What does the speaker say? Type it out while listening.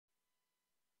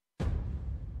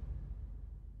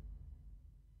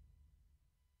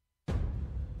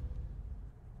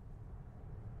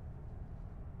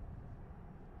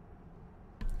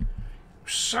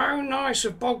So nice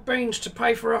of Bog Beans to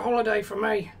pay for a holiday for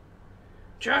me.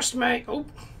 Just me. Oh.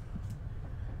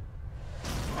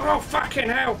 Oh, fucking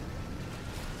hell.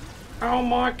 Oh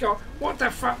my god. What the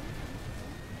fuck?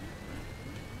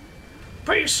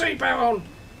 Put your seatbelt on.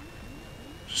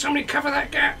 Somebody cover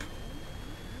that gap.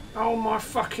 Oh my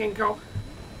fucking god.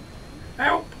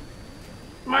 Help.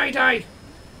 Mayday.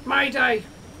 Mayday.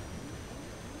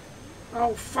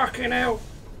 Oh fucking hell.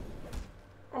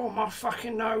 Oh my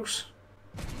fucking nose.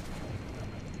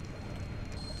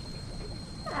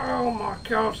 Oh my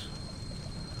god.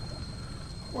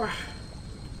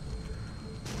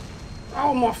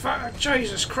 Oh my fuck.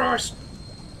 Jesus Christ.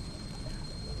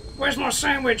 Where's my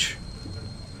sandwich?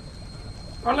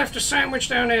 I left a sandwich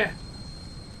down here.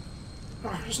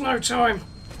 Oh, there's no time.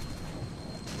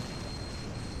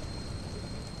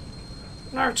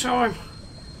 No time.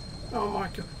 Oh my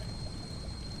god.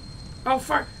 Oh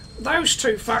fuck. Those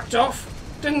two fucked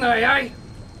off, didn't they, eh?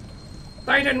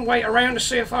 They didn't wait around to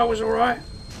see if I was alright.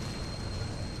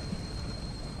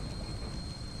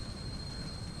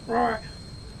 Right.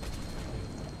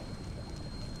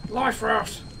 Life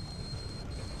raft.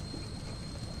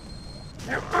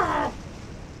 Oh.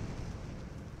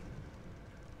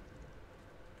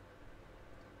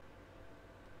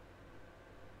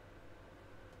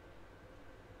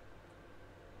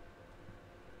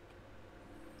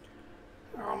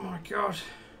 Oh my god.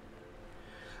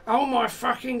 Oh my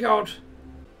fucking god.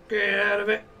 Get out of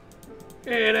it.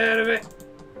 Get out of it.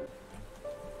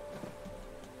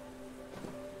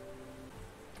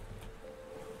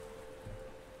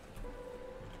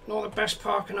 Not the best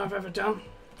parking I've ever done.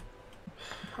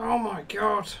 Oh my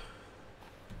god.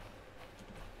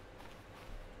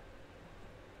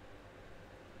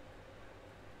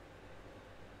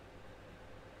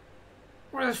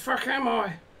 Where the fuck am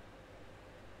I?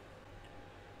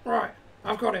 Right,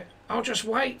 I've got it. I'll just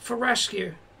wait for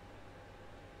rescue.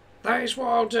 That is what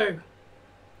I'll do.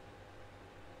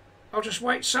 I'll just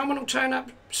wait. Someone will turn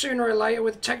up sooner or later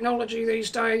with technology these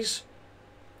days.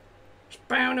 It's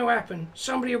bound to happen.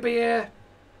 Somebody will be here.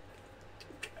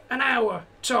 An hour,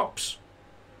 tops.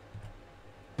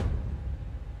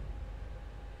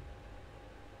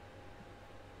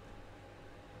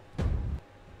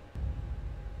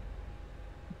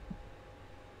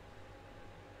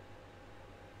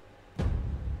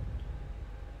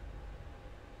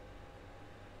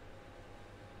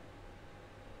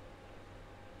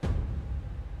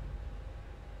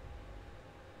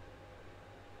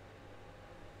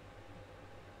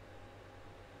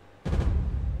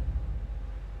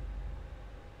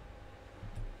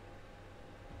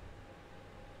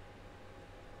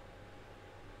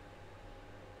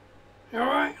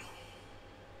 Alright.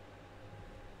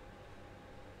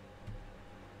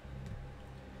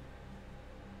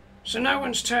 So no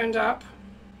one's turned up.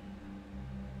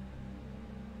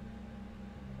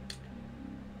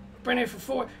 I've been here for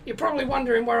 4... You're probably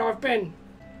wondering where I've been.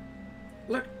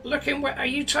 Looking where... Are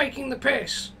you taking the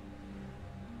piss?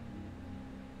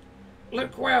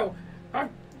 Look, well,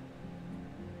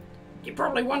 you're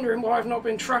probably wondering why I've not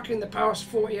been trucking the past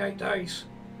 48 days.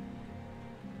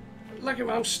 Look at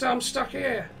me, I'm stuck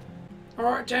here.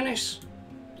 Alright, Dennis.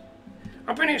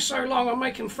 I've been here so long, I'm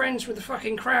making friends with the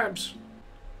fucking crabs.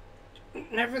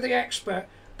 Never the expert.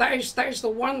 That is the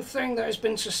one thing that has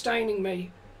been sustaining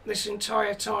me this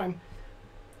entire time.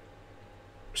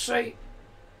 See,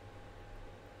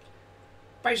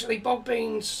 basically Bog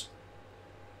Beans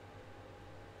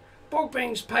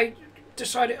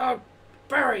decided, oh,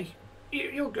 Barry,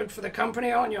 you're good for the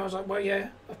company, aren't you? I was like, well, yeah,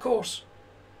 of course.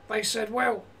 They said,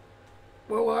 well,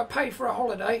 we'll pay for a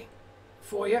holiday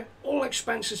for you, all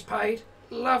expenses paid,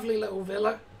 lovely little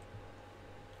villa.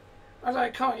 I was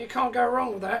like, you can't go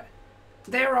wrong with that.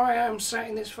 There I am sat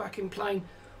in this fucking plane.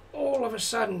 All of a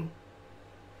sudden,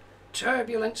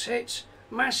 turbulence hits,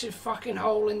 massive fucking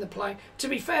hole in the plane. To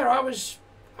be fair, it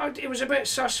was a bit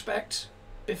suspect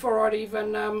before I'd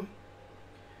even,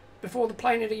 before the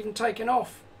plane had even taken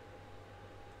off.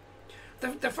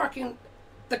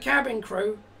 The cabin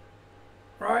crew,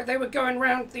 right? They were going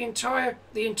round the entire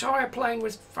plane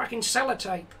with fucking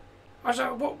sellotape. I was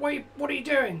like, what are you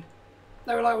doing?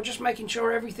 They were like, we're just making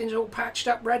sure everything's all patched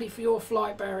up, ready for your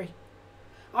flight, Barry.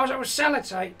 I was like, with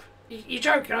sellotape? You're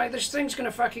joking, right? This thing's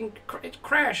gonna fucking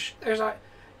crash. They was like,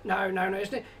 no,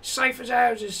 isn't it? Safe as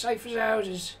houses, safe as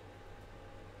houses.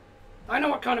 I know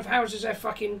what kind of houses they're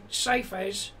fucking safe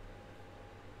as.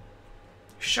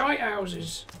 Shite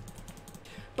houses.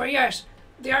 But yes,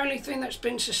 the only thing that's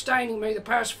been sustaining me the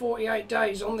past 48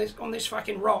 days on this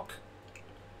fucking rock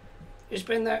has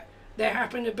been that there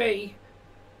happened to be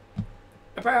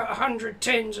about 100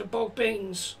 tins of Bog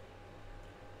Beans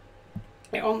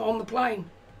on the plane.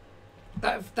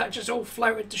 That just all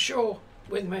floated to shore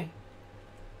with me.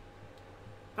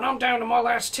 And I'm down to my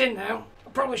last tin now. I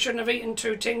probably shouldn't have eaten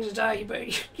 2 tins a day,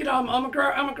 but you know, I'm a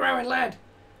growing lad.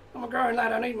 I'm a growing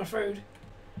lad. I need my food.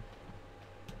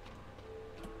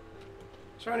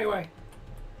 So anyway.